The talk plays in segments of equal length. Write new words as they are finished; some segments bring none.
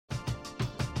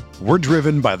We're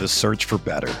driven by the search for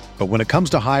better. But when it comes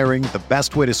to hiring, the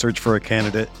best way to search for a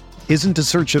candidate isn't to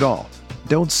search at all.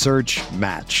 Don't search,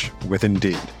 match with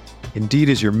Indeed. Indeed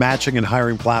is your matching and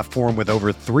hiring platform with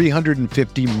over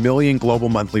 350 million global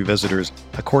monthly visitors,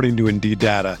 according to Indeed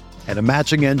data, and a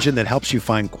matching engine that helps you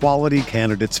find quality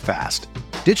candidates fast.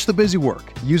 Ditch the busy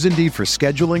work. Use Indeed for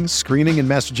scheduling, screening, and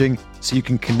messaging so you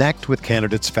can connect with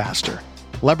candidates faster.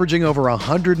 Leveraging over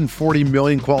 140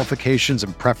 million qualifications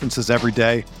and preferences every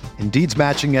day, Indeed's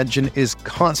matching engine is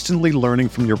constantly learning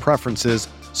from your preferences,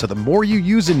 so the more you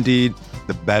use Indeed,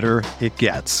 the better it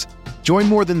gets. Join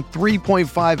more than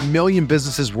 3.5 million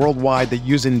businesses worldwide that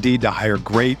use Indeed to hire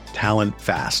great talent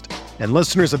fast. And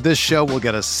listeners of this show will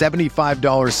get a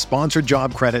 $75 sponsored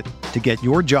job credit to get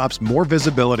your jobs more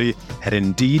visibility at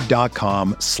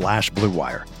Indeed.com/Blue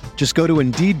Wire. Just go to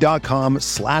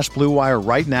Indeed.com/Blue Wire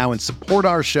right now and support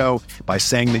our show by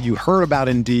saying that you heard about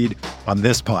Indeed on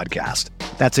this podcast.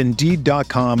 That's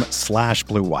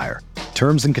Indeed.com/Blue Wire.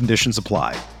 Terms and conditions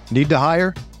apply. Need to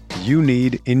hire? You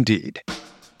need Indeed.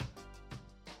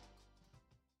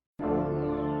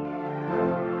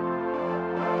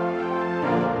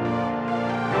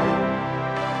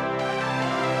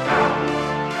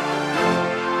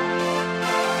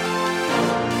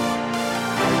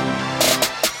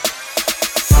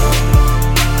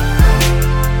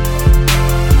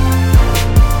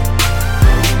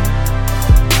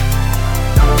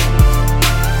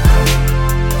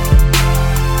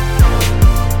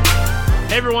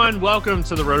 Welcome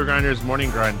to the RotoGrinders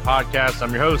Morning Grind Podcast.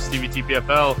 I'm your host, Stevie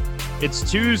TPFL. It's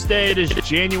Tuesday. It is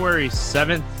January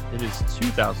 7th. It is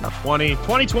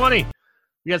 2020.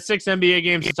 We got 6 NBA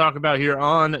games to talk about here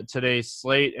on today's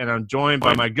slate, and I'm joined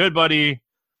by my good buddy,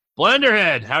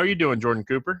 Blenderhead. How are you doing, Jordan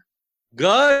Cooper?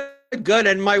 Good.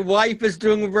 And my wife is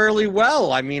doing really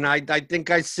well. I mean, I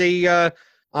think I see, I'm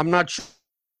not sure.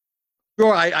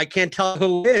 I can't tell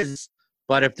who it is.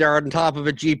 But if they're on top of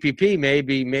a GPP,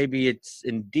 maybe it's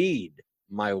Indeed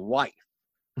my wife.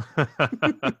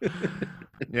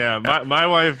 Yeah, my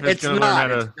wife is going to learn how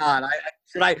to. It's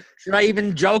not. Should I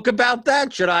even joke about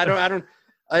that? Should I? I don't.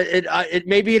 It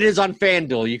maybe it is on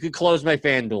FanDuel. You could close my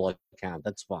FanDuel account.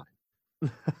 That's fine.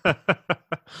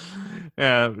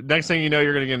 Yeah. Next thing you know,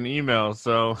 you're going to get an email.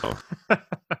 So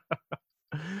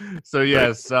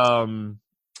yes.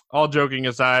 All joking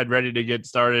aside, ready to get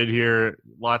started here. A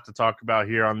lot to talk about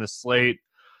here on this slate.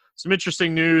 Some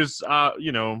interesting news,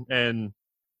 and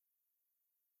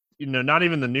not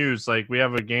even the news. Like, we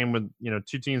have a game with,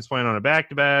 two teams playing on a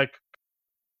back-to-back.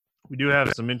 We do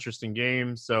have some interesting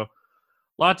games. So, a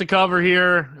lot to cover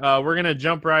here. We're going to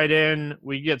jump right in.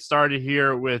 We get started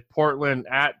here with Portland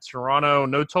at Toronto.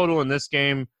 No total in this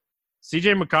game.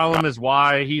 CJ McCollum is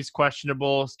why he's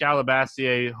questionable.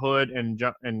 Scalabassier, Hood, and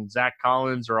Zach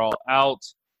Collins are all out.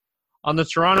 On the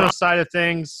Toronto side of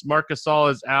things, Marc Gasol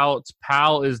is out.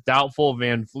 Powell is doubtful.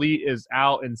 Van Vliet is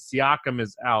out, and Siakam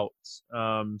is out.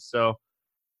 So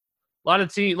a lot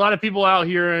of people out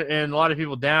here and a lot of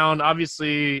people down.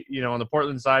 Obviously, on the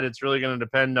Portland side, it's really going to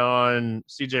depend on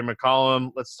CJ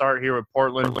McCollum. Let's start here with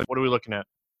Portland. What are we looking at?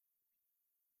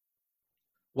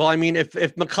 Well, I mean, if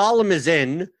McCollum is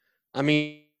in,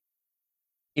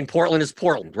 Portland is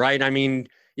Portland, right? I mean,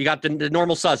 you got the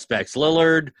normal suspects: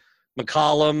 Lillard,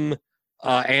 McCollum,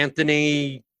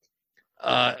 Anthony,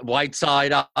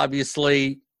 Whiteside,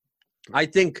 obviously. I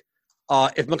think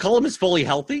if McCollum is fully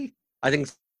healthy, I think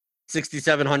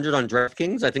 6,700 on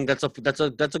DraftKings. I think that's a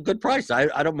good price.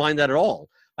 I don't mind that at all.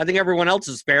 I think everyone else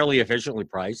is fairly efficiently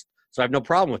priced, so I have no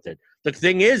problem with it. The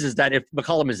thing is that if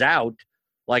McCollum is out,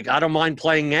 like, I don't mind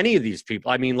playing any of these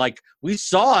people. I mean, like, we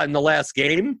saw in the last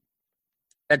game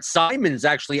that Simons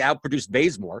actually outproduced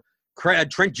Bazemore.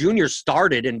 Trent Jr.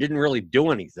 started and didn't really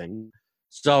do anything.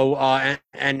 So,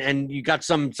 and you got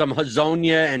some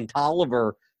Hazonia and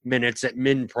Tolliver minutes at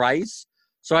min price.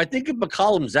 So I think if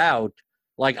McCollum's out,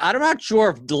 like, I'm not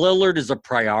sure if Lillard is a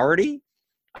priority.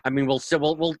 I mean, we'll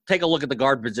take a look at the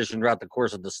guard position throughout the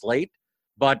course of the slate.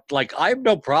 But, like, I have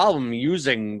no problem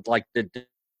using, like, the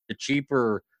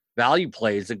cheaper value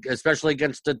plays, especially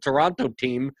against the Toronto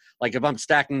team. Like, if I'm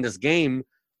stacking this game,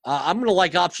 I'm going to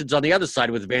like options on the other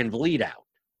side with Van Vliet out.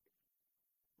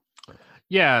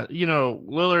 Yeah,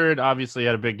 Lillard obviously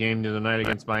had a big game the other night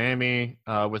against Miami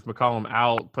with McCollum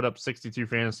out, put up 62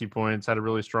 fantasy points, had a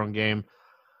really strong game.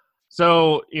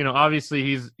 So,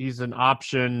 obviously he's an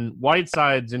option.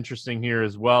 Whiteside's interesting here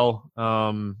as well.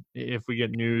 If we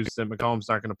get news that McCollum's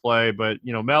not going to play, but,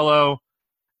 Melo.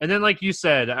 And then, like you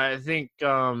said, I think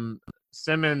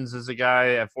Simmons is a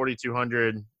guy at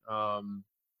 4,200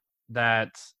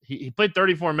 that he played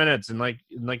 34 minutes. And like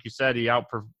you said, he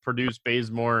outproduced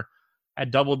Bazemore had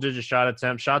double-digit shot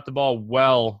attempts, shot the ball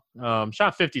well,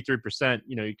 shot 53%.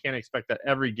 You know, you can't expect that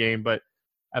every game, but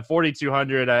at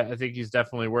 4,200, I think he's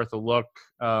definitely worth a look.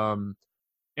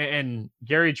 And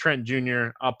Gary Trent Jr.,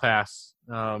 I'll pass.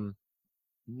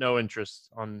 No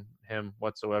interest on him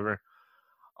whatsoever.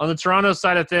 On the Toronto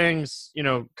side of things, you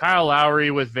know, Kyle Lowry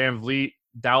with Van Vliet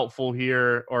doubtful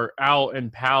here, or out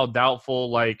and Powell doubtful.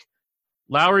 Like,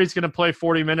 Lowry's going to play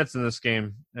 40 minutes in this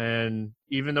game, and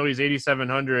even though he's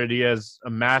 8,700, he has a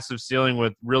massive ceiling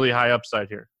with really high upside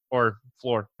here, or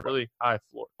floor, really high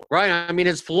floor. Right. I mean,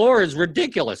 his floor is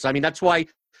ridiculous. I mean, that's why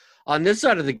on this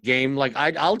side of the game, like,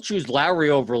 I'll choose Lowry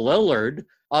over Lillard.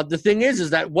 The thing is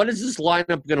that what is this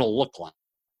lineup going to look like?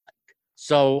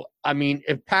 So, I mean,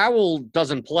 if Powell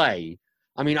doesn't play,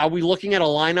 I mean, are we looking at a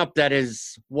lineup that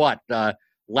is what?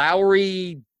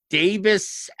 Lowry,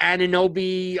 Davis,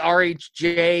 Anunoby,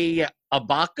 RHJ,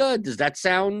 Ibaka? Does that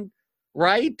sound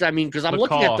right? I mean, because I'm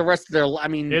looking at the rest of their. I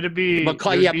mean, it'd be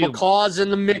McCaw's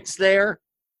in the mix there.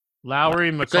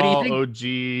 Lowry, McCaw,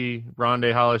 OG,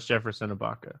 Rondae, Hollis, Jefferson,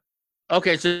 Ibaka.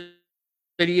 Okay, so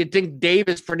do you think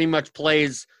Davis pretty much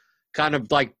plays kind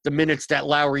of like the minutes that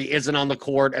Lowry isn't on the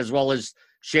court, as well as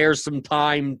shares some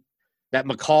time that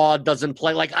McCaw doesn't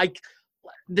play? Like,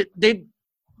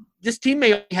 this team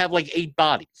may have like 8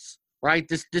 bodies, right?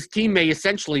 This team may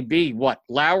essentially be what?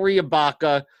 Lowry,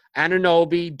 Ibaka,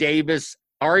 Anunoby, Davis,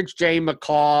 RHJ,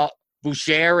 McCaw,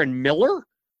 Boucher, and Miller.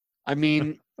 I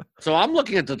mean, so I'm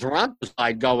looking at the Toronto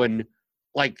side going,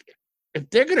 like, if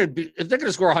they're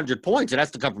gonna score 100 points, it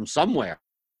has to come from somewhere.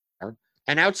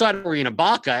 And outside of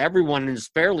Ibaka, everyone is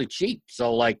fairly cheap.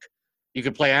 So, like, you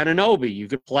could play Anunoby, you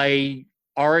could play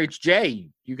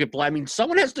RHJ, you could play. I mean,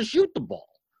 someone has to shoot the ball.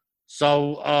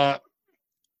 So, I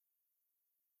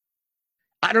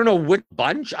don't know which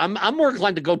bunch. I'm more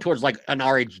inclined to go towards like an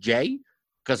RHJ,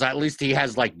 because at least he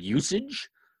has like usage,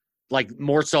 like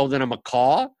more so than a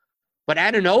McCaw. But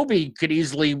Anunoby could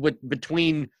easily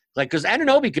because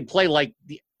Anunoby could play like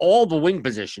all the wing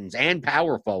positions and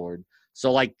power forward. So,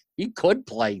 like, he could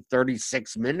play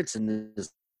 36 minutes in this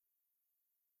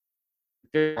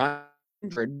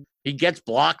 100. He gets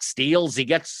blocks, steals, he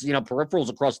gets, peripherals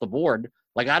across the board.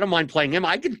 Like, I don't mind playing him.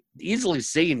 I could easily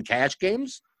see in cash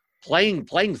games playing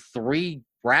 3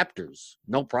 Raptors,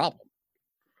 no problem.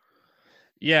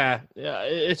 Yeah,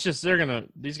 it's just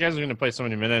these guys are gonna play so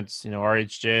many minutes.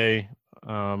 RHJ,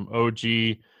 OG,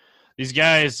 these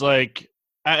guys. Like,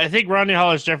 I think Rondae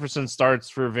Hollis Jefferson starts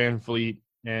for Van Vliet,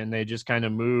 and they just kind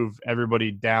of move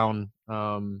everybody down.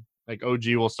 Like,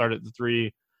 OG will start at the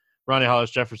 3, Rondae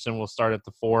Hollis Jefferson will start at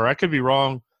the 4. I could be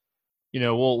wrong.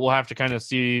 We'll have to kind of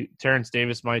see. Terrence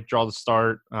Davis might draw the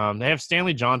start. They have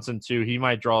Stanley Johnson too. He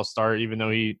might draw a start, even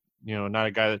though he, not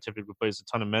a guy that typically plays a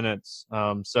ton of minutes.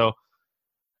 So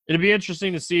it'll be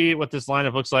interesting to see what this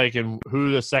lineup looks like and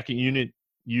who the second unit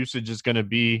usage is going to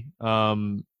be.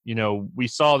 We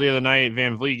saw the other night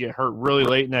Van Vliet get hurt really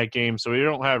late in that game, so we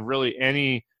don't have really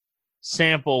any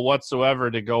sample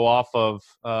whatsoever to go off of.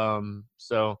 I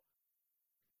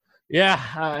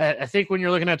think when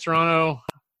you're looking at Toronto,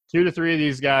 2 to 3 of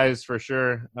these guys for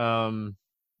sure. You're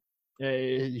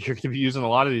going to be using a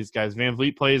lot of these guys. Van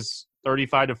Vliet plays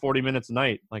 35 to 40 minutes a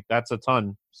night. Like, that's a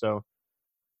ton. So,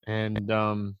 and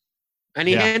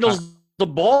he handles the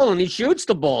ball and he shoots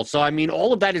the ball. So, I mean,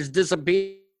 all of that is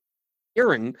disappearing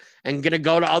and going to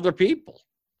go to other people.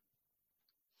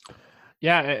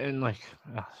 Yeah, and like,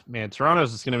 man,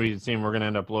 Toronto's just going to be the team we're going to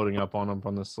end up loading up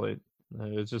on this slate.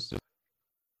 It's just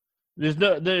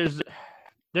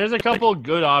there's a couple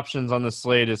good options on the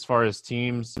slate as far as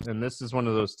teams, and this is one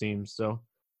of those teams. So,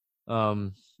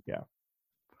 yeah.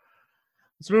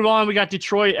 Let's move on. We got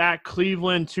Detroit at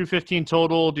Cleveland, 215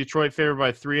 total. Detroit favored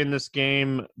by 3 in this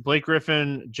game. Blake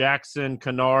Griffin, Jackson,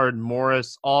 Kennard,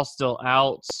 Morris, all still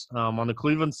out. On the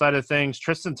Cleveland side of things,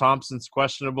 Tristan Thompson's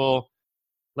questionable.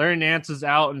 Larry Nance is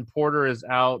out and Porter is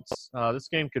out. This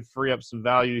game could free up some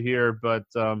value here, but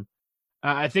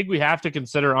I think we have to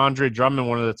consider Andre Drummond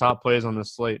one of the top plays on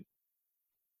this slate.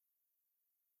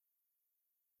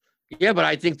 Yeah, but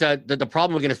I think that the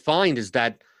problem we're going to find is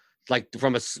that, like,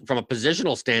 from a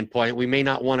positional standpoint, we may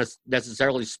not want to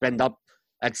necessarily spend up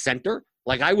at center.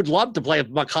 Like, I would love to play, if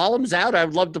McCollum's out, I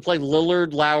would love to play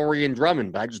Lillard, Lowry, and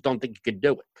Drummond, but I just don't think you could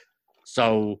do it.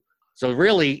 So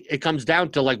really, it comes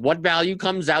down to, like, what value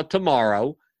comes out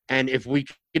tomorrow, and if we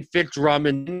could fit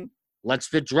Drummond in, let's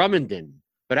fit Drummond in.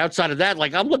 But outside of that,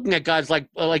 like, I'm looking at guys like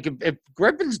if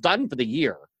Griffin's done for the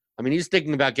year, I mean, he's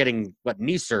thinking about getting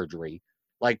knee surgery.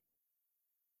 Like,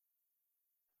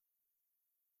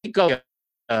 he go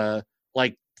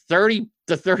like 30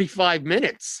 to 35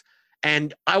 minutes,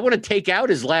 And I want to take out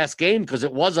his last game because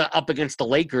it was up against the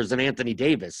Lakers and Anthony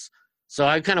Davis. So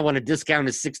I kind of want to discount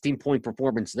his 16-point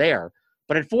performance there.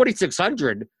 But at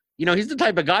 4,600, he's the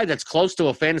type of guy that's close to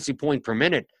a fantasy point per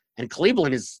minute. And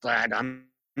Cleveland is, I'm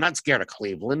not scared of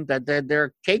Cleveland. They're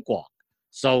a cakewalk.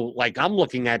 So, I'm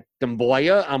looking at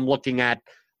Demboya. I'm looking at,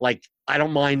 I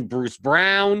don't mind Bruce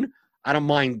Brown. I don't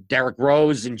mind Derrick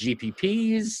Rose and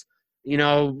GPPs.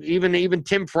 Even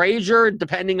Tim Frazier,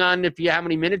 depending on how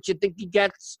many minutes you think he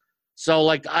gets. So,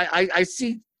 I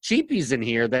see cheapies in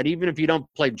here that even if you don't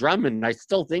play Drummond, I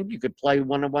still think you could play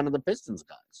one of the Pistons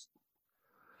guys.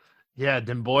 Yeah,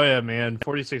 Demboya, man,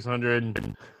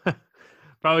 4,600.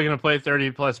 Probably going to play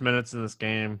 30-plus minutes in this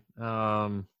game.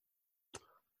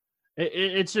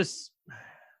 It's just,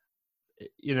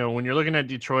 when you're looking at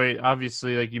Detroit,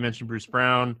 obviously, like you mentioned, Bruce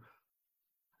Brown,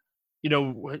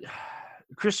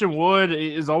 Christian Wood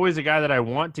is always a guy that I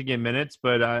want to get minutes,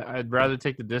 but I'd rather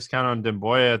take the discount on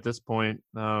Demboya at this point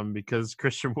because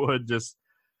Christian Wood just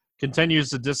continues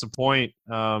to disappoint.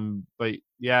 But,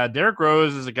 yeah, Derrick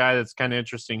Rose is a guy that's kind of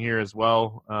interesting here as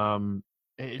well.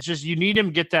 It's just you need him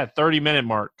to get that 30-minute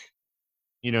mark.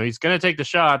 He's going to take the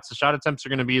shots. The shot attempts are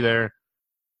going to be there.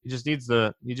 He just needs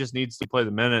to play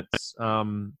the minutes.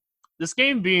 This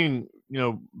game being,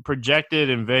 projected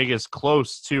in Vegas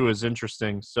close to is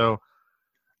interesting. So,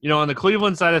 on the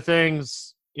Cleveland side of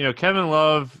things, Kevin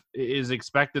Love is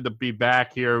expected to be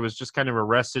back here. It was just kind of a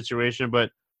rest situation,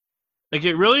 but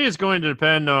it really is going to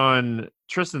depend on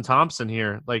Tristan Thompson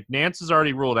here. Nance is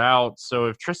already ruled out. So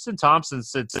if Tristan Thompson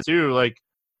sits too,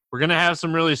 we're going to have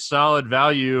some really solid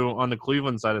value on the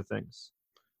Cleveland side of things.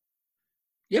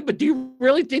 Yeah, but do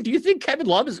you think Kevin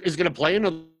Love is going to play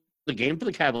in the game for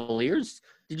the Cavaliers?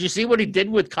 Did you see what he did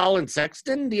with Colin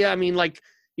Sexton? Yeah, I mean,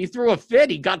 he threw a fit.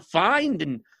 He got fined.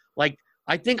 And,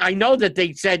 I know that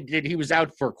they said that he was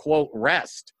out for, quote,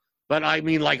 rest. But, I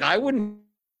mean, I wouldn't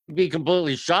be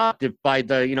completely shocked if by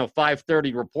the,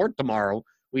 5:30 report tomorrow,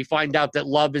 we find out that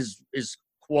Love is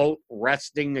quote,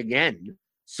 resting again.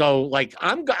 So,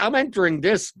 I'm entering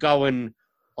this going,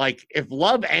 if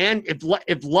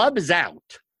Love is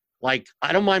out, I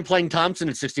don't mind playing Thompson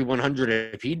at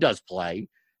 6,100 if he does play.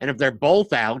 And if they're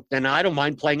both out, then I don't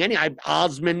mind playing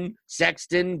Osman,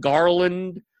 Sexton,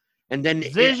 Garland, and then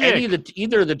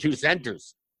either of the two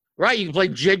centers. Right? You can play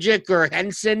Zizic or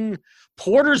Henson.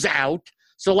 Porter's out.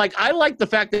 So, I like the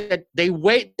fact that they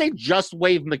just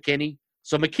waived McKinney.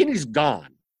 So McKinney's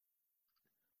gone.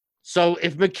 So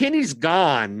if McKinney's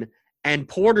gone and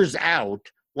Porter's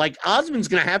out, Osman's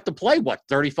going to have to play,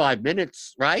 35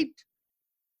 minutes, right?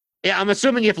 Yeah, I'm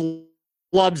assuming if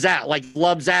Love's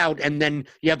out, and then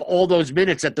you have all those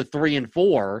minutes at the 3 and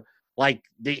 4,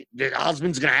 the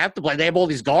Osman's going to have to play. They have all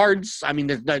these guards. I mean,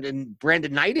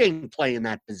 Brandon Knight ain't playing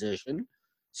that position.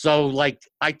 So,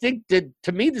 I think that,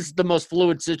 to me, this is the most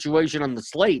fluid situation on the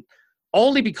slate,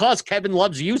 only because Kevin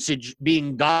Love's usage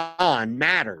being gone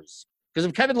matters. Because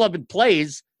if Kevin Love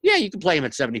plays, yeah, you can play him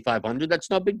at 7,500. That's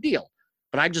no big deal.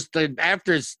 But I just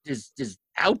after his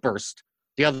outburst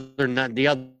the other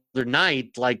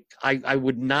night, I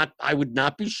would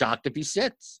not be shocked if he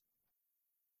sits.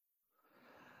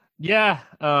 Yeah,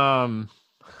 the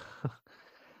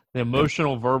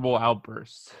emotional verbal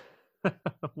outburst.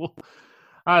 Well,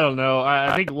 I don't know.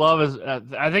 I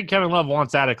think Kevin Love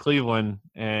wants out of Cleveland,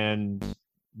 and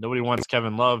nobody wants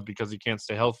Kevin Love because he can't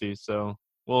stay healthy. So,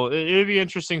 it'd be an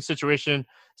interesting situation.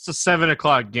 It's a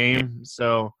 7:00 game,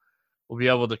 so we'll be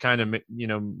able to kind of,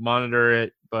 monitor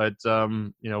it. But,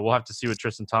 we'll have to see what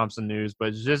Tristan Thompson news.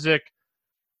 But Zizic,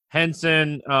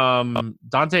 Henson,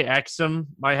 Dante Exum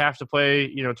might have to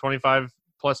play,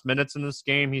 25-plus minutes in this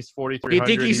game. He's 4,300. Do you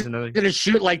think he's going to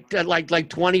shoot like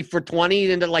 20 for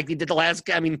 20 and like he did the last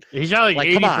game? I mean, he's got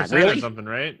 80% really? Or something,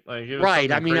 right?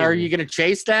 Right. I mean, crazy. Are you going to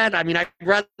chase that? I mean, I'd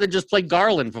rather just play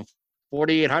Garland for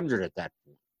 4,800 at that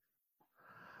point.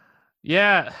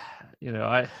 Yeah.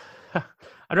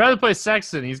 I'd rather play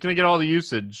Sexton. He's going to get all the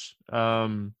usage.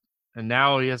 And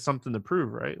now he has something to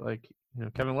prove, right?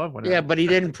 Kevin Love went out. Yeah, but he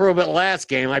didn't prove it last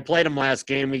game. I played him last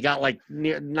game. He got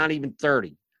not even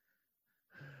 30.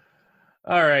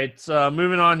 All right.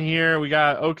 Moving on here. We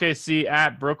got OKC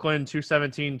at Brooklyn,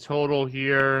 217 total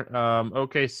here.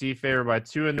 OKC favored by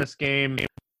 2 in this game.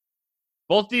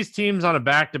 Both these teams on a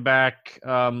back-to-back.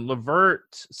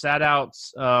 LeVert sat out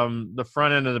the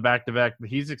front end of the back-to-back, but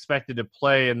he's expected to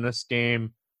play in this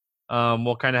game.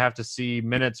 We'll kind of have to see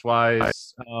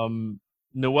minutes-wise.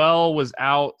 Noel was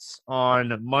out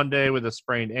on Monday with a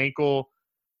sprained ankle.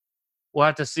 We'll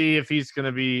have to see if he's going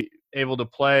to be able to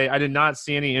play. I did not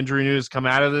see any injury news come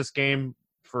out of this game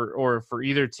for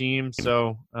either team.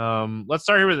 So let's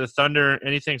start here with the Thunder.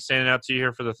 Anything standing out to you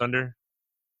here for the Thunder?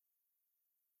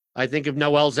 I think if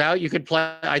Noel's out, you could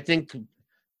play. I think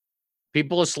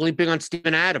people are sleeping on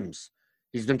Steven Adams.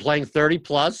 He's been playing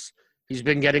 30-plus. He's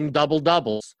been getting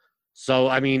double-doubles. So,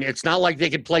 I mean, it's not like they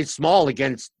could play small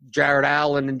against Jared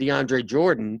Allen and DeAndre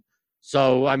Jordan.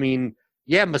 So, I mean,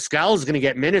 yeah, Mescal is going to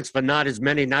get minutes, but not as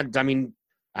many.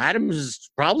 Adams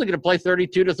is probably going to play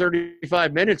 32 to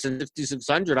 35 minutes in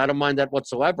 6,600. I don't mind that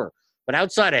whatsoever. But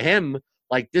outside of him,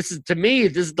 like, this is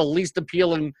the least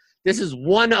appealing. This is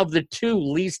one of the two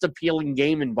least appealing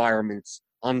game environments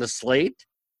on the slate.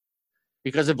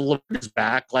 Because if LeVert is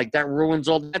back, like, that ruins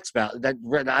all the Nets. I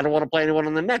don't want to play anyone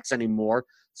on the Nets anymore.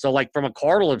 So, like, from a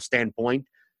Cardinals standpoint,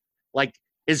 like,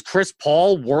 is Chris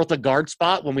Paul worth a guard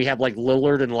spot when we have, like,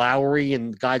 Lillard and Lowry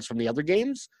and guys from the other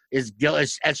games? Is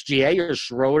SGA or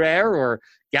Schroeder or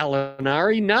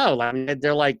Gallinari? No. I mean,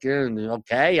 they're like,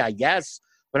 okay, I guess.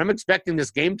 But I'm expecting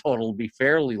this game total to be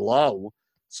fairly low.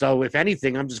 So, if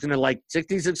anything, I'm just going to, like,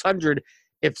 6,600.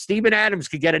 If Steven Adams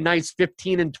could get a nice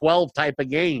 15 and 12 type of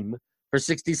game for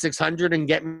 6,600 and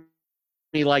get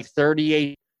me, like,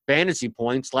 38 fantasy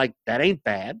points, like, that ain't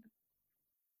bad.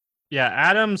 Yeah,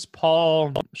 Adams,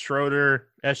 Paul, Schroeder,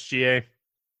 SGA,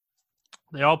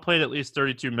 they all played at least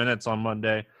 32 minutes on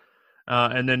Monday.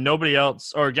 And then nobody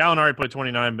else, or Gallinari played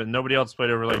 29, but nobody else played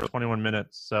over like 21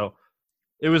 minutes. So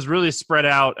it was really spread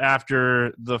out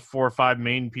after the 4 or 5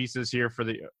 main pieces here for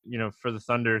the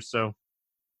Thunder. So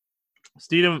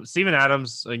Steven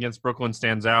Adams against Brooklyn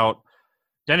stands out.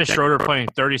 Dennis Schroeder playing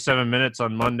 37 minutes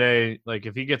on Monday. Like,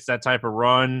 if he gets that type of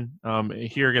run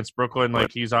here against Brooklyn,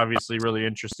 like, he's obviously really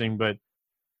interesting. But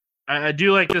I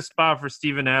do like this spot for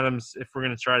Steven Adams if we're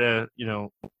going to try to,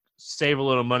 save a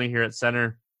little money here at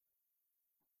center.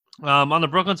 On the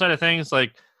Brooklyn side of things,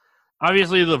 like,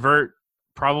 obviously LeVert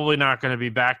probably not going to be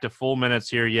back to full minutes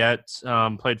here yet.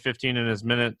 Played 15 in his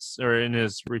minutes or in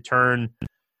his return.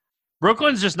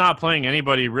 Brooklyn's just not playing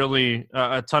anybody really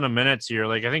a ton of minutes here.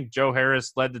 Like, I think Joe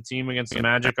Harris led the team against the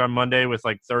Magic on Monday with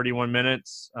like 31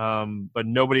 minutes, but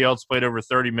nobody else played over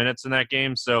 30 minutes in that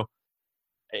game. So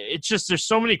it's just there's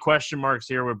so many question marks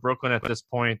here with Brooklyn at this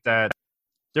point that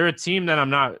they're a team that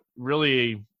I'm not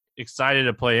really excited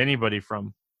to play anybody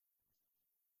from.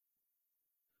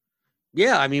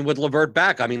 Yeah, I mean, with LeVert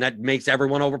back, I mean, that makes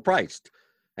everyone overpriced.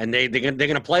 And they're going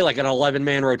to play like an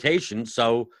 11-man rotation,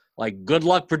 so – like, good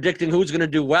luck predicting who's going to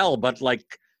do well, but, like,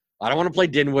 I don't want to play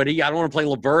Dinwiddie. I don't want to play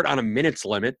LeVert on a minutes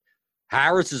limit.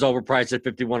 Harris is overpriced at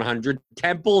 5,100.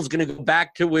 Temple is going to go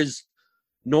back to his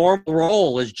normal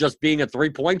role as just being a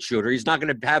three-point shooter. He's not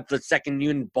going to have the second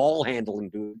unit ball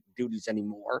handling duties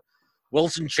anymore.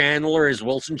 Wilson Chandler is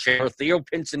Wilson Chandler. Theo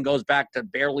Pinson goes back to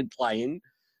barely playing.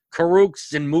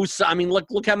 Karooks and Musa. I mean,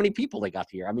 look how many people they got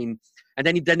here. I mean, and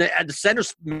then the center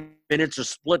minutes are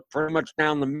split pretty much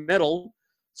down the middle.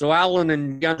 So Allen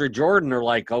and DeAndre Jordan are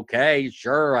like, okay,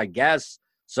 sure, I guess.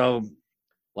 So,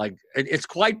 like, it's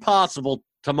quite possible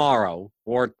tomorrow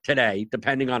or today,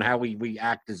 depending on how we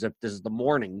act as if this is the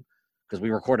morning, because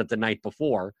we recorded the night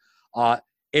before.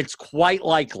 It's quite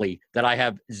likely that I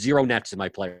have 0 nets in my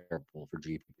player pool for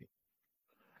GPP.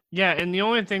 Yeah, and the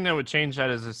only thing that would change that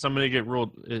is if somebody gets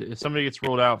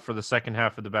ruled out for the second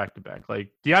half of the back-to-back. Like,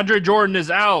 DeAndre Jordan is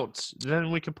out,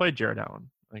 then we can play Jared Allen.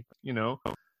 Like,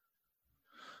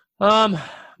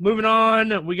 Moving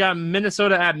on, we got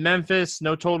Minnesota at Memphis.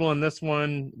 No total in this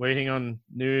one. Waiting on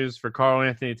news for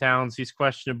Karl-Anthony Towns. He's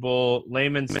questionable.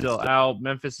 Layman's still out.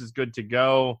 Memphis is good to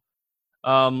go.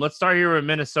 Let's start here with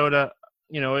Minnesota.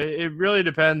 It really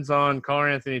depends on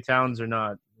Karl-Anthony Towns or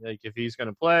not. Like, if he's going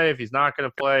to play, if he's not going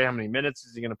to play, how many minutes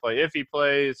is he going to play if he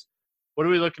plays? What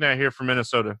are we looking at here for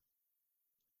Minnesota?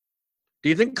 Do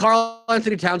you think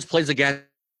Karl-Anthony Towns plays again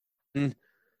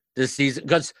this season?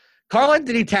 Because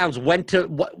Karl-Anthony Towns went to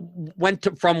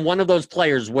from one of those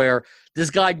players where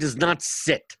this guy does not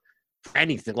sit for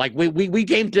anything. Like, we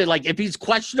came to, like, if he's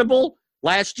questionable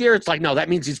last year, it's like, no, that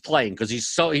means he's playing because he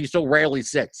so rarely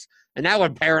sits. And now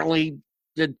apparently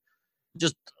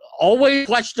just always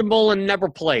questionable and never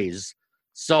plays.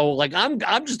 So, like, I'm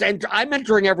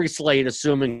entering every slate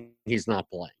assuming he's not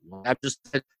playing.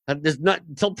 There's not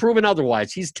until proven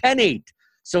otherwise. He's 10-8.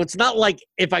 So it's not like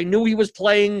if I knew he was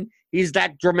playing, he's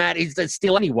that dramatic. He's that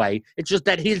steal anyway. It's just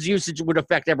that his usage would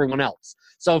affect everyone else.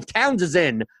 So if Towns is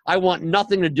in, I want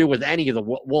nothing to do with any of the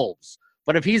Wolves.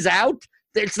 But if he's out,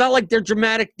 it's not like they're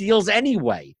dramatic deals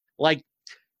anyway. Like,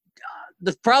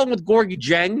 the problem with Gorgui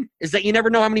Dieng is that you never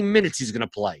know how many minutes he's going to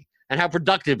play and how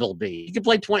productive he'll be. He could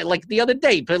play 20, like the other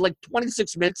day, he played like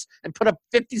 26 minutes and put up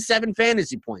 57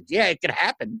 fantasy points. Yeah, it could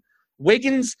happen.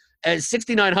 Wiggins at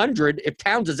 6,900, if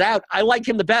Towns is out, I like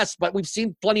him the best, but we've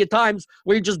seen plenty of times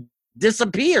where he just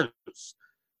disappears.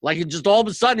 Like, it just all of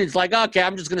a sudden, it's like, okay,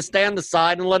 I'm just going to stay on the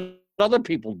side and let other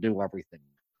people do everything.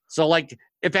 So, like,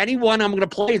 if anyone I'm going to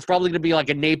play, it's probably going to be like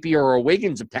a Napier or a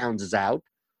Wiggins if Towns is out.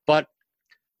 But,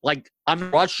 like, I'm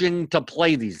rushing to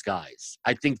play these guys.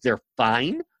 I think they're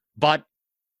fine. But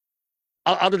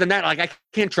other than that, like, I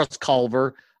can't trust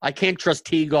Culver. I can't trust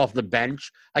Teague off the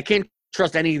bench. I can't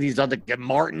trust any of these other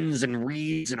Martins and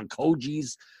Reeds and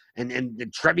Okojis and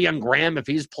Trevion Graham if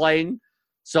he's playing.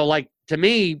 So, like, to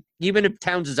me, even if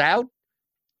Towns is out,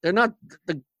 they're not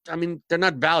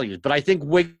values. But I think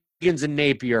Wiggins and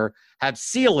Napier have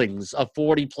ceilings of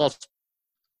 40-plus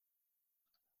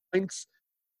points.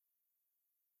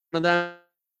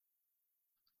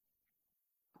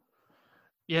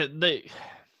 Yeah,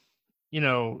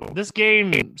 this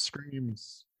game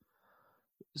screams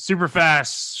super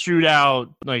fast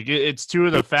shootout. Like, it's two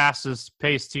of the fastest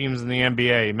paced teams in the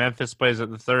NBA. Memphis plays at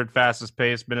the third fastest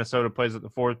pace. Minnesota plays at the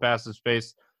fourth fastest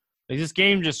pace. Like, this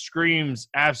game just screams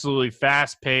absolutely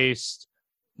fast paced.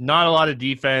 Not a lot of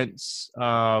defense.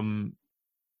 Like,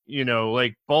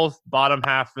 both bottom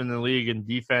half in the league in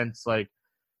defense. Like,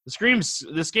 this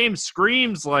game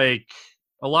screams like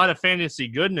a lot of fantasy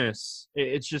goodness.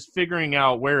 It's just figuring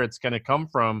out where it's going to come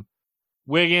from.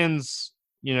 Wiggins,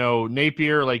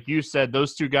 Napier, like you said,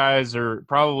 those two guys are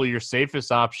probably your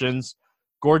safest options.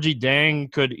 Gorgie Dang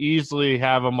could easily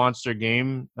have a monster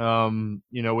game,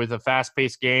 with a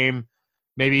fast-paced game.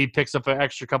 Maybe he picks up an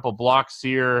extra couple blocks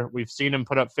here. We've seen him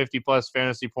put up 50-plus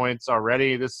fantasy points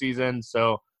already this season.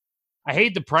 So I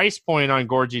hate the price point on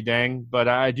Gorgie Dang, but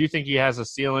I do think he has a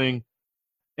ceiling.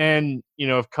 And,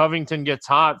 if Covington gets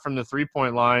hot from the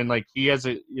three-point line, like, he has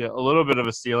a little bit of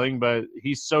a ceiling, but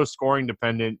he's so scoring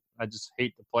dependent. I just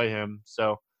hate to play him.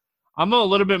 So I'm a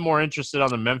little bit more interested on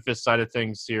the Memphis side of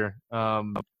things here.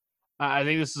 I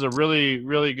think this is a really,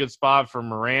 really good spot for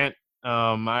Morant.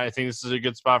 I think this is a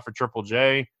good spot for Triple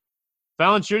J.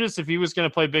 Valanciunas, if he was going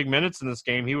to play big minutes in this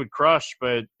game, he would crush,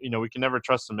 but, we can never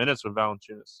trust the minutes with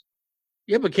Valanciunas.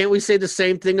 Yeah, but can't we say the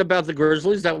same thing about the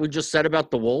Grizzlies that we just said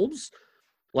about the Wolves?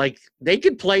 Like, they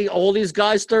could play all these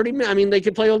guys 30 minutes. I mean, they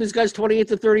could play all these guys 28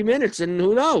 to 30 minutes, and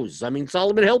who knows? I mean,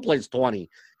 Solomon Hill plays 20.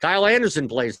 Kyle Anderson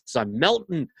plays some.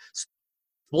 Melton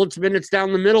splits minutes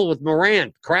down the middle with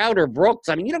Morant, Crowder, Brooks.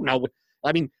 I mean, you don't know.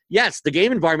 I mean, yes, the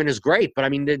game environment is great, but, I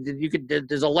mean,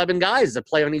 there's 11 guys that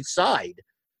play on each side.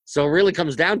 So it really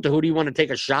comes down to who do you want to take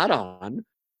a shot on.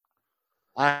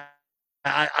 I'm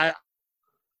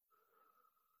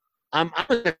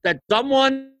that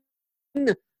someone –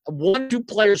 1-2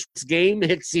 players this game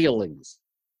hit ceilings.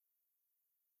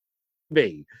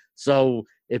 So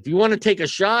if you want to take a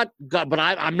shot, but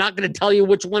I'm not going to tell you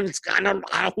which one it's kind of.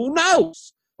 Who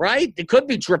knows, right? It could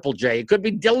be Triple J. It could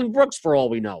be Dylan Brooks for all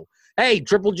we know. Hey,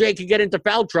 Triple J could get into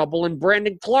foul trouble, and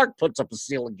Brandon Clark puts up a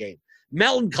ceiling game.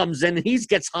 Melton comes in, and he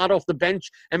gets hot off the bench,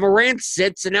 and Morant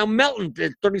sits, and now Melton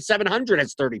at 3,700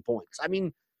 has 30 points. I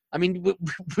mean,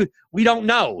 we don't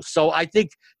know. So I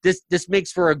think this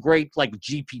makes for a great, like,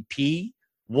 GPP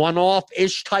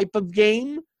one-off-ish type of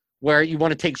game where you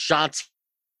want to take shots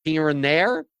here and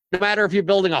there. No matter if you're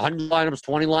building 100 lineups,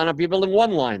 20 lineup, you're building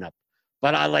one lineup.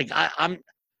 But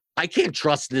I can't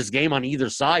trust this game on either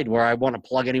side where I want to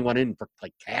plug anyone in for,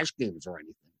 like, cash games or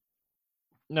anything.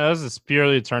 No, this is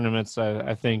purely tournaments.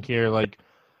 I think here, like,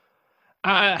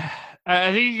 I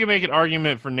think you can make an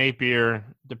argument for Napier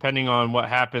depending on what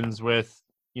happens with,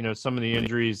 some of the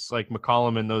injuries like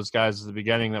McCollum and those guys at the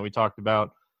beginning that we talked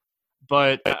about.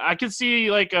 But I could see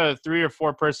like a 3 or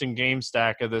 4 person game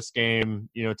stack of this game,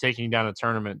 taking down a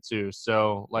tournament too.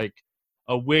 So like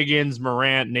a Wiggins,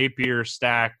 Morant, Napier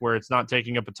stack where it's not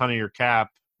taking up a ton of your cap.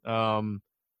 I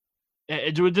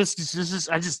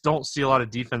just don't see a lot of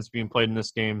defense being played in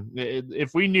this game.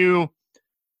 If we knew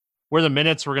where the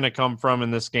minutes were going to come from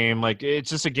in this game, like, it's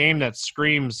just a game that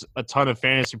screams a ton of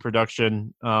fantasy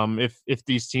production. If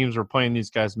these teams were playing these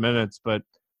guys minutes, but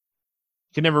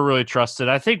you can never really trust it.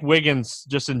 I think Wiggins,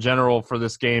 just in general for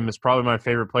this game, is probably my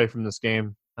favorite play from this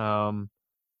game.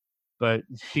 But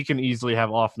he can easily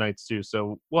have off nights too,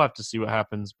 so we'll have to see what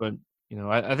happens. But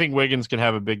I think Wiggins can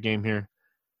have a big game here.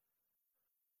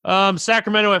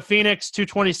 Sacramento at Phoenix,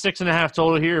 226.5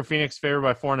 total here. Phoenix favored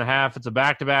by 4.5. It's a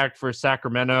back-to-back for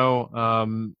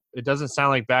Sacramento. It doesn't sound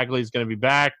like Bagley's going to be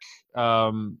back.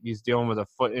 He's dealing with a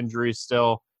foot injury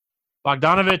still.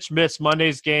 Bogdanovich missed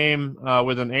Monday's game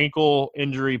with an ankle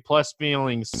injury plus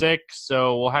feeling sick,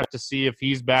 so we'll have to see if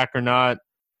he's back or not.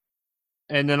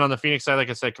 And then on the Phoenix side, like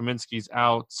I said, Kaminsky's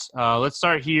out. Let's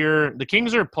start here. The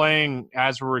Kings are playing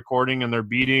as we're recording, and they're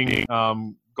beating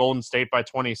Golden State by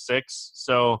 26.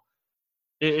 So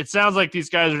it sounds like these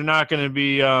guys are not going to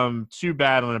be too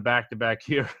bad on a back-to-back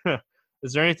here.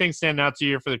 Is there anything standing out to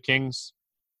you for the Kings?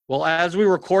 Well, as we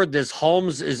record this,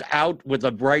 Holmes is out with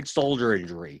a right shoulder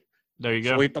injury. There you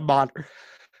go.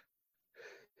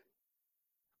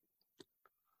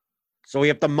 So we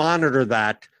have to monitor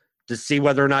that to see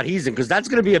whether or not he's in, because that's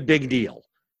going to be a big deal.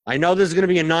 I know this is going to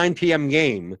be a 9 p.m.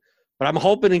 game, but I'm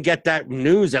hoping to get that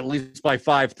news at least by the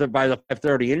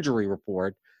 5:30 injury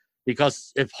report,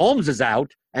 because if Holmes is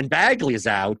out and Bagley is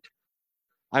out,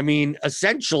 I mean,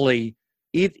 essentially,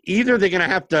 either they're going to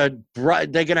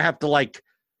have to like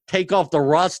take off the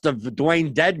rust of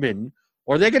Dwayne Dedmon,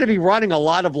 or they're going to be running a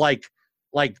lot of like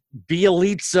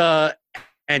Bielitsa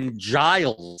and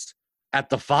Giles at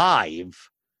the 5.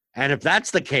 And if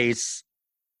that's the case,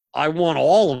 I want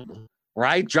all of them,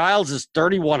 right? Giles is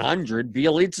 3,100.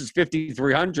 Bielitsa is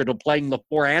 5,300 of playing the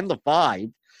 4 and the 5.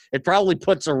 It probably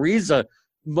puts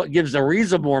gives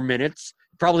Ariza more minutes.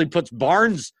 Probably puts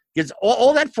Barnes, gives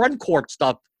all that front court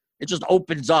stuff. It just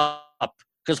opens up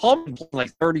because Holmes playing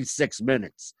like 36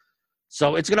 minutes.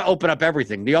 So it's going to open up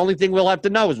everything. The only thing we'll have to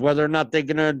know is whether or not they're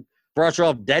going to brush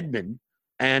off Dedmon.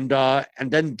 And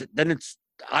then it's,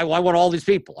 I want all these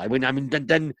people.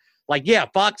 Then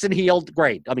Fox and Hield,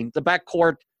 great. I mean, the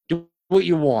backcourt, do what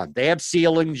you want. They have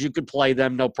ceilings. You could play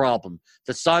them, no problem.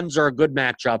 The Suns are a good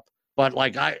matchup. But,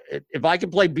 if I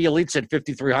can play Bielitsa at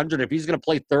 5,300, if he's going to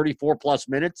play 34-plus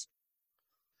minutes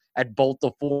at both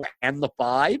the 4 and the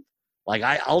 5,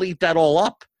 I'll eat that all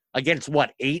up against,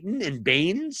 Ayton and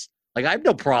Baines? I have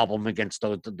no problem against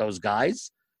those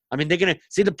guys. I mean, they're going to –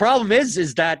 see, the problem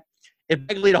is that if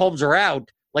Bagley and Holmes are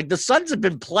out, the Suns have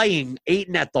been playing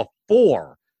Ayton at the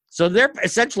 4. So they're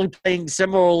essentially playing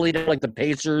similarly to, the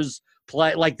Pacers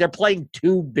play. They're playing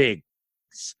 2 bigs.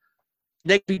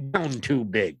 They could be down 2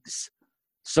 bigs.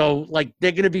 So,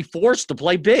 they're going to be forced to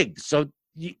play big. So,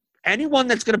 anyone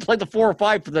that's going to play the 4 or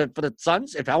 5 for the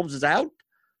Suns, if Holmes is out,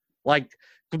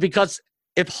 because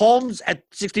if Holmes at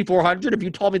 6,400, if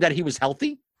you told me that he was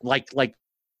healthy,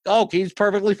 he's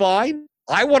perfectly fine,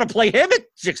 I want to play him at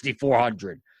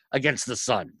 6,400 against the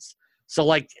Suns.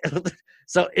 So,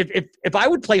 so if I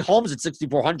would play Holmes at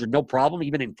 6,400, no problem,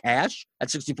 even in cash at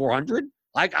 6,400,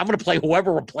 I'm going to play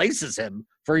whoever replaces him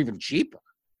for even cheaper.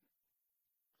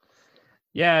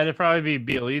 Yeah, it'd probably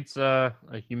be Bielitsa,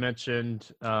 like you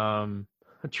mentioned. Trevor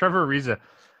Ariza.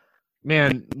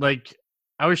 Man,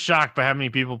 I was shocked by how many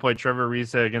people played Trevor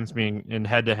Ariza against me in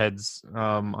head-to-heads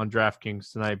on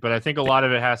DraftKings tonight. But I think a lot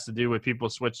of it has to do with people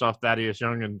switched off Thaddeus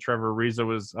Young, and Trevor Ariza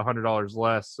was $100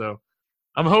 less. So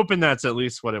I'm hoping that's at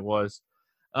least what it was.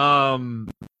 Well,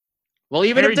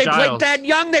 even Harry if they Giles played Thad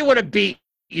Young, they would have beat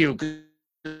you.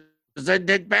 Because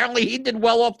apparently he did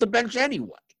well off the bench anyway.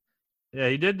 Yeah,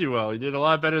 he did do well. He did a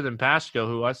lot better than Paschal,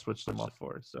 who I switched him off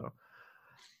for. So,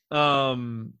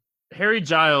 Harry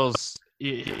Giles,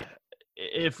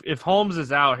 if Holmes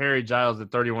is out, Harry Giles at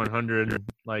 3,100,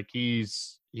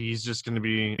 he's just going to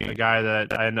be a guy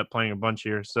that I end up playing a bunch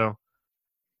here. So,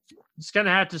 just going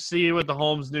to have to see what the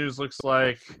Holmes news looks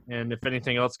like and if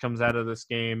anything else comes out of this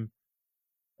game.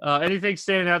 Anything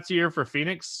standing out to you for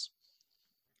Phoenix?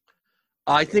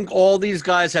 I think all these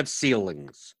guys have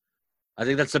ceilings. I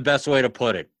think that's the best way to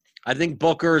put it. I think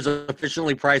Booker is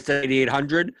efficiently priced at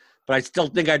 8,800, but I still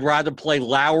think I'd rather play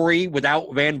Lowry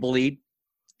without Van Vliet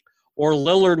or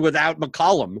Lillard without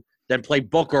McCollum than play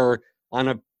Booker on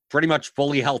a pretty much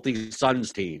fully healthy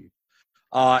Suns team.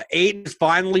 Ayton is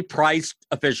finally priced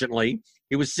efficiently.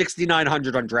 He was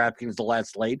 6,900 on DraftKings the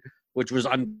last slate, which was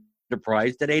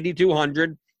underpriced. At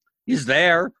 8,200, he's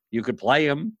there. You could play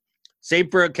him.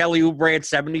 Same for Kelly Oubre at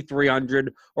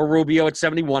 7,300 or Rubio at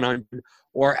 7,100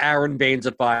 or Aaron Baines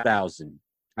at 5,000.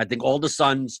 I think all the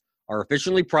Suns are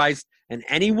efficiently priced, and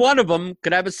any one of them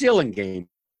could have a ceiling game.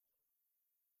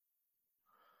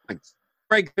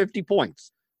 Break 50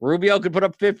 points. Rubio could put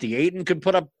up 50. Ayton could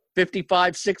put up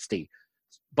 55, 60.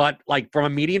 But, from a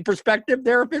median perspective,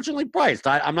 they're efficiently priced.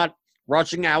 I'm not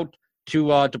rushing out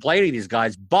to play any of these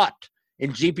guys. But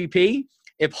in GPP,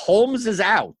 if Holmes is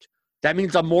out, that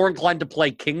means I'm more inclined to play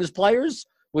Kings players,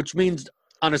 which means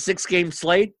on a 6-game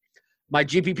slate, my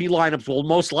GPP lineups will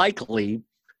most likely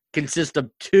consist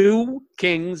of 2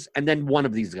 Kings and then one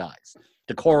of these guys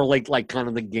to correlate kind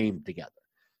of the game together.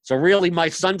 So really my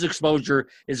Suns exposure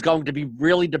is going to be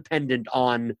really dependent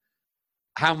on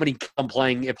how many I'm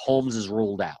playing if Holmes is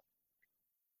ruled out.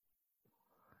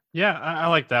 Yeah, I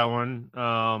like that one.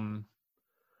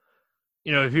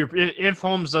 If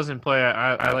Holmes doesn't play,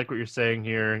 I like what you're saying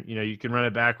here. You can run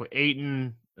it back with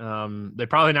Ayton. They're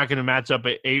probably not going to match up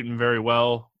at Ayton very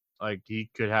well. He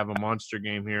could have a monster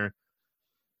game here.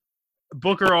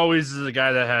 Booker always is a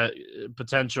guy that had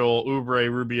potential.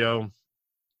 Oubre, Rubio.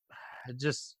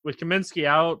 Just with Kaminsky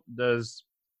out,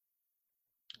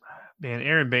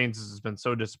 Aaron Baines has been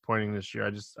so disappointing this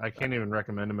year. I can't even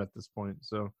recommend him at this point.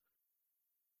 So,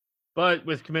 but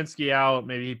with Kaminsky out,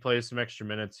 maybe he plays some extra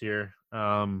minutes here.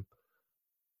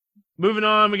 Moving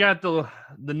on, we got the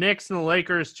Knicks and the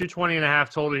Lakers,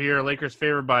 220.5 total here. Lakers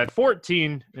favored by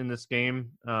 14 in this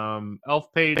game.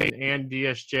 Elf Payton and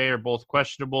DSJ are both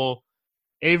questionable.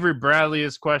 Avery Bradley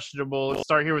is questionable. Let's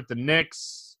start here with the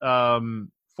Knicks.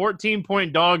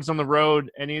 14-point dogs on the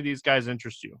road. Any of these guys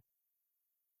interest you?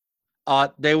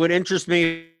 They would interest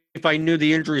me if I knew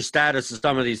the injury status of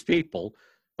some of these people.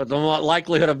 But the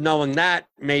likelihood of knowing that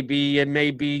it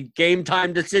may be game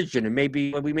time decision. It may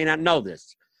be we may not know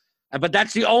this. But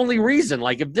that's the only reason.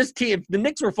 Like if the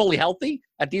Knicks were fully healthy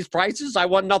at these prices, I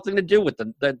want nothing to do with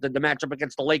the matchup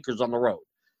against the Lakers on the road.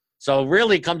 So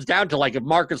really it comes down to like if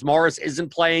Marcus Morris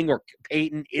isn't playing or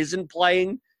Payton isn't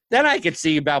playing, then I could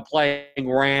see about playing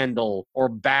Randall or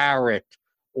Barrett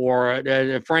or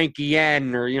Frankie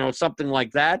N or something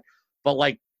like that. But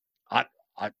like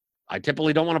I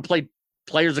typically don't want to play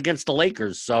players against the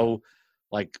Lakers. So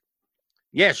like,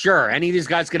 yeah, sure, any of these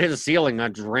guys could hit a ceiling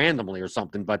just randomly or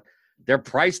something, but they're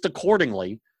priced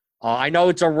accordingly. I know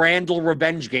it's a Randall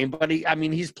revenge game, but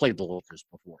he's played the Lakers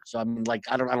before. So I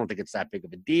don't think it's that big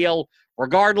of a deal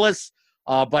regardless.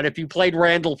 But if you played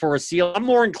Randall for a ceiling, I'm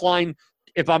more inclined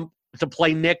if I'm to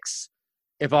play Knicks,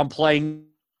 if I'm playing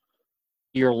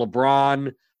your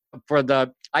LeBron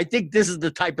I think this is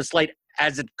the type of slate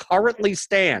as it currently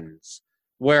stands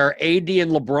where AD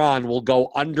and LeBron will go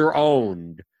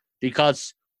under-owned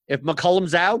because if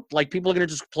McCollum's out, like people are going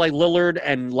to just play Lillard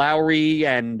and Lowry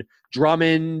and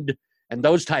Drummond and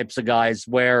those types of guys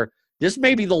where this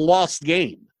may be the lost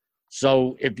game.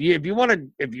 So if you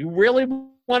really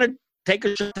want to take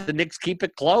a shot, the Knicks keep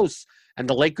it close and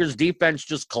the Lakers defense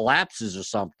just collapses or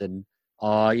something,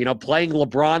 playing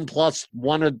LeBron plus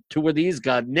one or two of these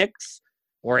guys, Knicks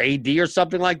or AD or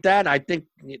something like that, I think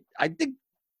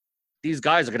these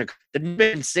guys are going to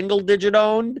be single-digit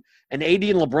owned, and AD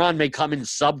and LeBron may come in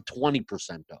sub 20%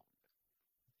 owned.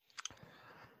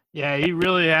 Yeah, you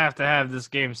really have to have this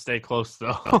game stay close,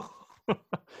 though.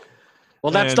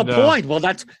 Well, that's the point. Well,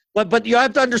 but you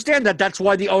have to understand that's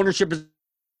why the ownership is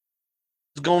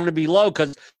going to be low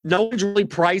because no one's really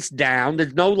priced down.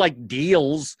 There's no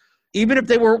deals. Even if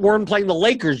they weren't playing the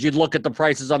Lakers, you'd look at the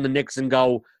prices on the Knicks and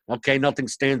go, okay, nothing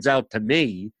stands out to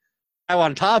me.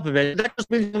 On top of it, that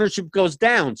just means ownership goes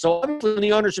down. So obviously when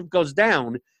the ownership goes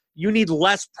down, you need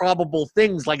less probable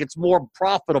things. Like it's more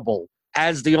profitable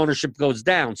as the ownership goes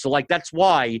down. So that's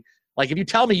why, if you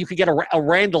tell me you could get a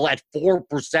Randall at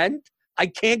 4%, I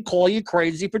can't call you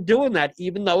crazy for doing that,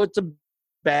 even though it's a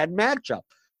bad matchup.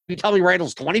 If you tell me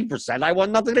Randall's 20%, I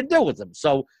want nothing to do with him.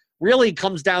 So really it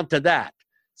comes down to that.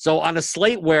 So on a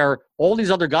slate where all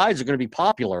these other guys are going to be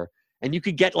popular, and you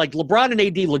could get LeBron and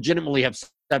AD legitimately have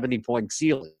 70-point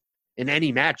ceiling in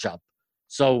any matchup.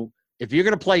 So if you're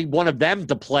going to play one of them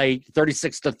to play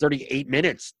 36 to 38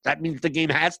 minutes, that means the game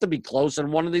has to be close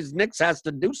and one of these Knicks has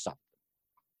to do something.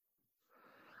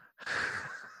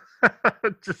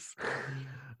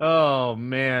 Oh,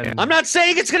 man. I'm not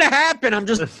saying it's going to happen. I'm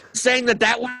just saying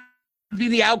that would be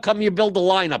the outcome you build the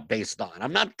lineup based on.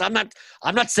 I'm not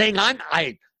saying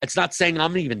it's not saying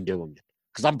I'm even doing it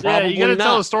because I'm probably you got to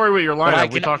tell a story with your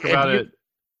lineup. We talk about it.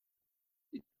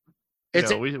 It's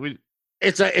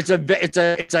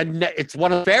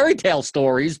one of the fairy tale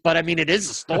stories, but it is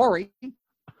a story.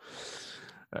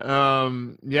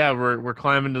 We're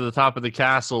climbing to the top of the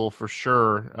castle for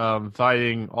sure.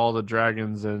 Fighting all the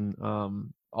dragons and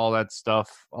all that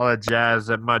stuff, all that jazz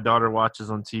that my daughter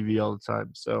watches on TV all the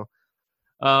time. So,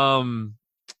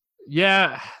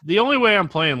 the only way I'm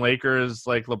playing Lakers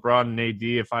like LeBron and AD,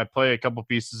 if I play a couple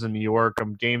pieces in New York,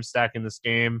 I'm game stacking this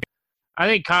game. I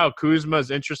think Kyle Kuzma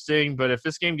is interesting, but if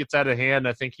this game gets out of hand,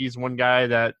 I think he's one guy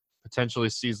that potentially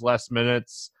sees less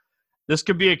minutes. This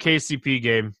could be a KCP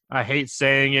game. I hate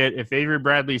saying it. If Avery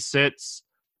Bradley sits,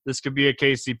 this could be a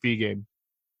KCP game.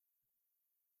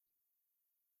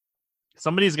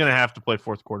 Somebody's going to have to play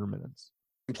fourth quarter minutes.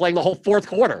 I'm playing the whole fourth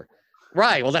quarter.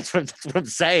 Right. Well, that's what I'm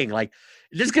saying.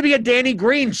 This could be a Danny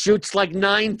Green shoots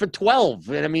 9 for 12.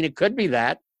 And it could be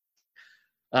that.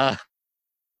 LeBron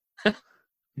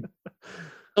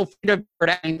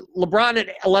at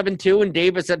 11-2 and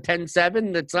Davis at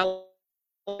 10-7. It's not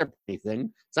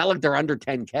anything. It's not like they're under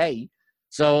 10K.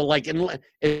 So,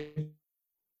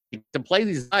 to play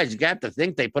these guys, you have to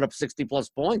think they put up 60-plus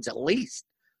points at least.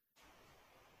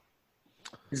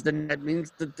 That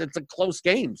means that it's a close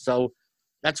game. So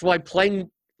that's why playing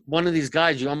one of these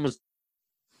guys, you almost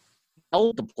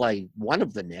hell to play one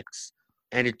of the Knicks,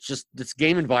 and it's just this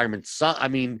game environment. I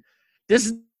mean,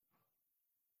 this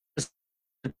is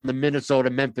the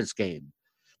Minnesota-Memphis game.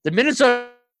 The Minnesota,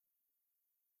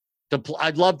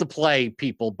 I'd love to play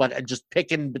people, but just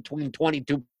picking between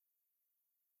 22.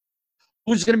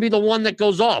 Who's going to be the one that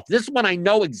goes off? This one, I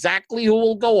know exactly who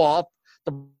will go off.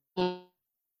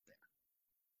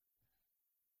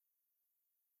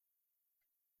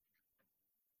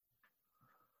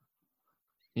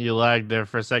 You lagged there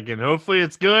for a second. Hopefully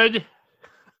it's good.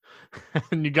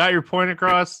 And you got your point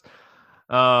across.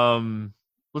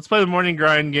 Let's play the morning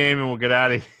grind game and we'll get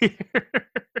out of here.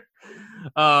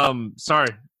 Sorry.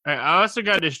 I also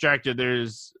got distracted.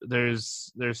 There's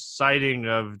citing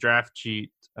of Draft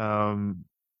Cheat, getting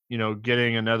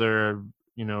another,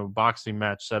 boxing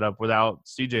match set up without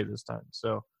CJ this time.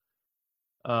 So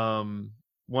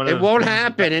it won't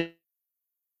happen.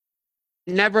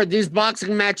 These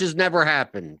boxing matches never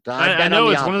happen. I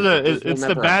know it's it's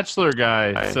the Bachelor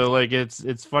guy. So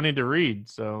it's funny to read.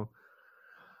 So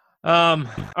all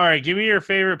right, give me your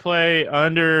favorite play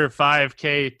under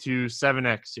 5K to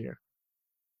 7X here.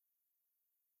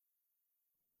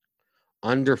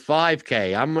 Under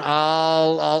 5K.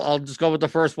 I'll just go with the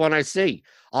first one I see.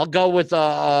 I'll go with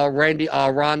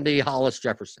Rondae Hollis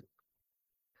Jefferson.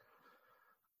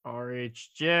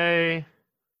 RHJ.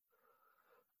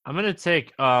 I'm gonna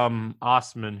take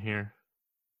Osman here.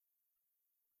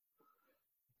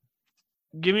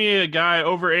 Give me a guy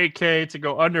over 8K to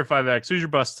go under 5X. Who's your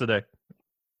bust today?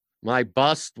 My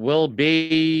bust will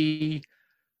be.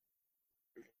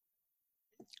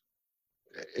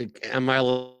 Am I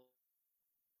allowed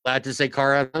to say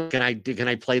Cara? Can I game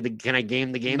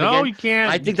the game no, again? You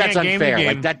can't. I think that's unfair.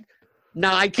 Like that.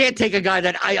 No, I can't take a guy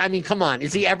that I mean, come on.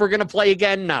 Is he ever going to play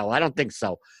again? No, I don't think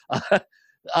so.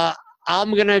 I'll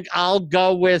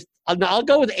go with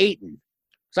Ayton.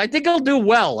 So I think he'll do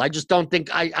well. I just don't think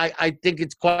I think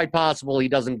it's quite possible he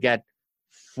doesn't get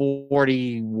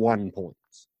 41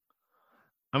 points.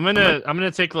 I'm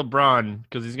gonna take LeBron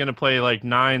because he's gonna play like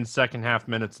 9 second half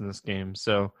minutes in this game.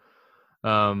 So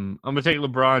I'm gonna take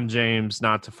LeBron James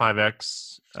not to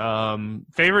 5X.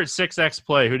 Favorite 6X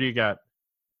play? Who do you got?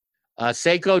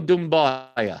 Sekou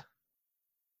Doumbouya.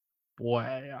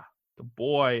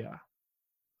 Boy.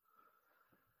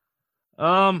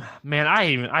 Man,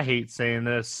 I hate saying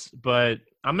this, but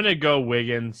I'm gonna go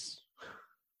Wiggins.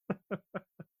 Well,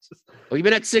 you've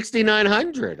been at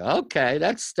 6,900. Okay,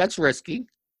 that's risky.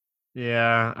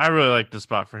 Yeah, I really like the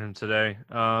spot for him today.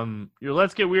 Your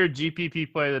Let's Get Weird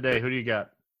GPP play of the day. Who do you got?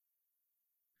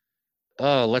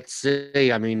 Oh, let's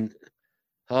see. I mean,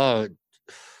 because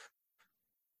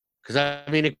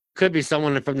it could be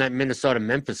someone from that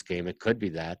Minnesota-Memphis game. It could be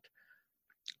that.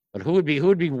 But who would be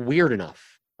weird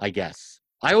enough? I guess.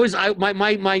 My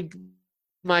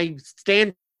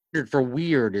standard for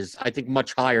weird is I think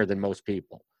much higher than most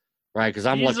people, right? Because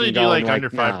I'm usually do like under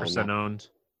 5% owned.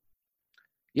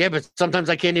 Yeah, but sometimes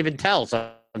I can't even tell.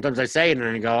 Sometimes I say it and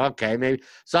I go, okay, maybe.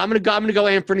 So I'm gonna go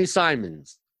Anthony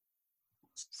Simons.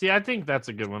 See, I think that's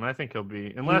a good one. I think he'll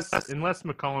be unless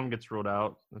McCollum gets ruled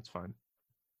out. That's fine.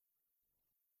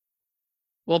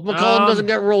 Well, if McCollum doesn't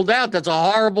get ruled out, that's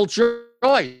a horrible choice.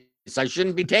 I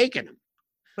shouldn't be taking him.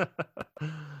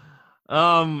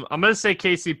 I'm gonna say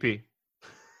KCP.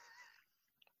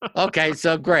 Okay,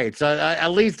 so great. So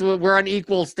at least we're on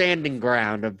equal standing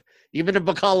ground. Of even if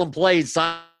McCollum plays,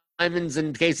 Simons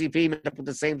and KCP end up with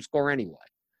the same score anyway.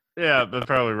 Yeah, that's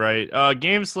probably right.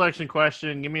 Game selection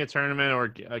question. Give me a tournament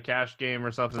or a cash game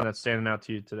or something that's standing out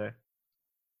to you today.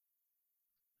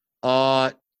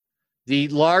 The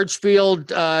large field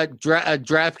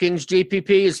DraftKings GPP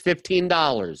is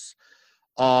 $15.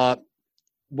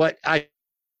 What I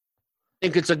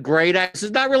think it's a great. This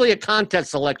is not really a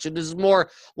contest selection. This is more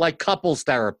like couples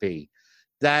therapy.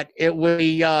 That it will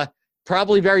be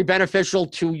probably very beneficial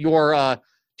to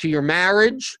your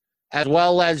marriage as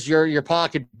well as your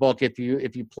pocketbook if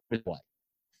you play.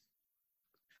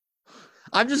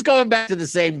 I'm just going back to the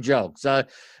same jokes. I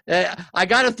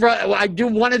got to throw. I do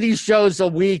one of these shows a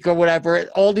week or whatever.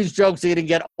 All these jokes are going to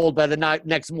get old by the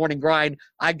next morning grind.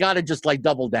 I got to just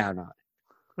double down on it.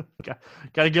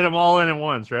 Got to get them all in at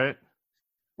once, right?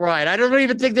 Right. I don't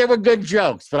even think they were good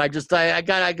jokes, but I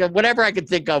got whatever I could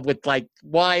think of with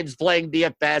wives playing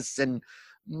DFS and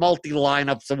multi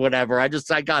lineups or whatever. I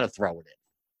got to throw it in.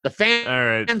 The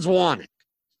fans want it.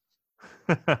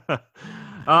 I'm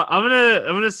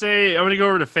gonna go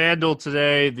over to FanDuel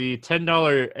today. The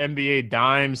 $10 NBA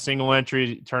Dime single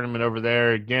entry tournament over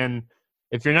there. Again,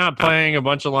 if you're not playing a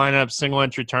bunch of lineups, single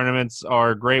entry tournaments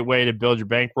are a great way to build your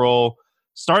bankroll.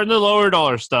 Start in the lower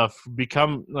dollar stuff.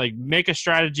 Make a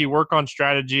strategy, work on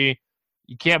strategy.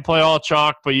 You can't play all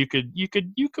chalk, but you could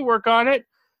work on it.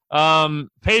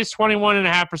 Pays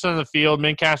 21.5% of the field.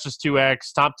 Min cash is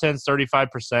 2x. Top 10's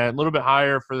 35%. A little bit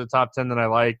higher for the top 10 than I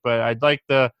like, but I'd like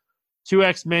the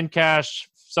 2x min cash.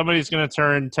 Somebody's going to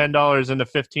turn $10 into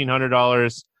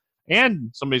 $1,500, and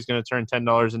somebody's going to turn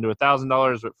 $10 into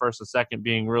 $1,000, with first and second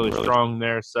being really strong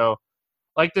there. So,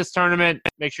 like this tournament,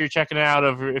 make sure you're checking it out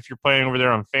if you're playing over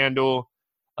there on FanDuel.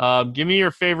 Give me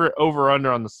your favorite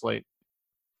over/under on the slate.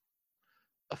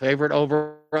 A favorite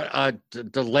over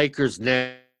the Lakers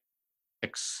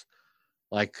Knicks.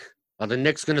 Like, are the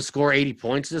Knicks going to score 80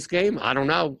 points this game? I don't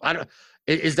know.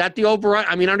 Is that the over?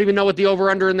 I mean, I don't even know what the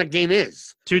over/under in the game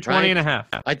is. 220.5.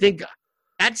 I think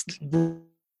that's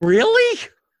really.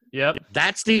 Yep.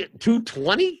 That's the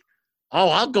 220. Oh,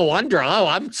 I'll go under. Oh,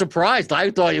 I'm surprised.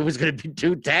 I thought it was going to be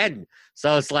 210.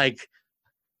 So it's like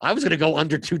I was going to go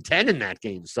under 210 in that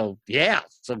game. So yeah.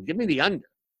 So give me the under.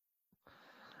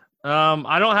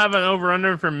 I don't have an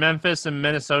over/under for Memphis and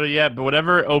Minnesota yet, but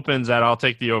whatever it opens at, I'll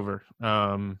take the over.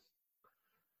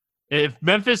 If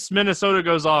Memphis-Minnesota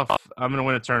goes off, I'm going to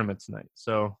win a tournament tonight.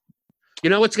 So,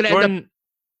 you know what's going to end up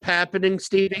happening,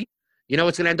 Stevie? You know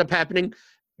what's going to end up happening?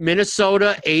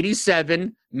 Minnesota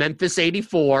 87, Memphis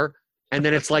 84, and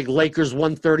then it's like Lakers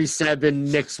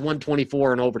 137, Knicks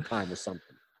 124 in overtime or something.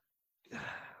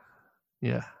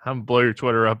 Yeah, I'm going to blow your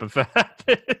Twitter up if that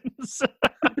happens.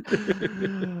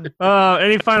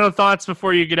 Any final thoughts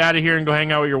before you get out of here and go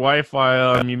hang out with your wife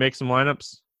while you make some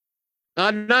lineups?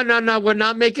 No. We're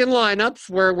not making lineups.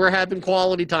 We're having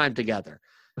quality time together.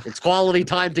 It's quality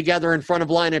time together in front of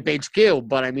Lineup HQ,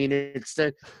 but I mean, it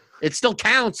still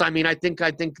counts. I mean, I think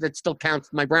that still counts.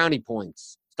 My brownie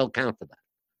points still count for that.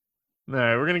 All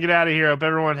right, we're going to get out of here. Hope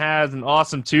everyone has an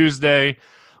awesome Tuesday.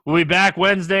 We'll be back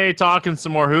Wednesday talking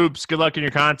some more hoops. Good luck in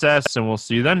your contests, and we'll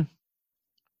see you then.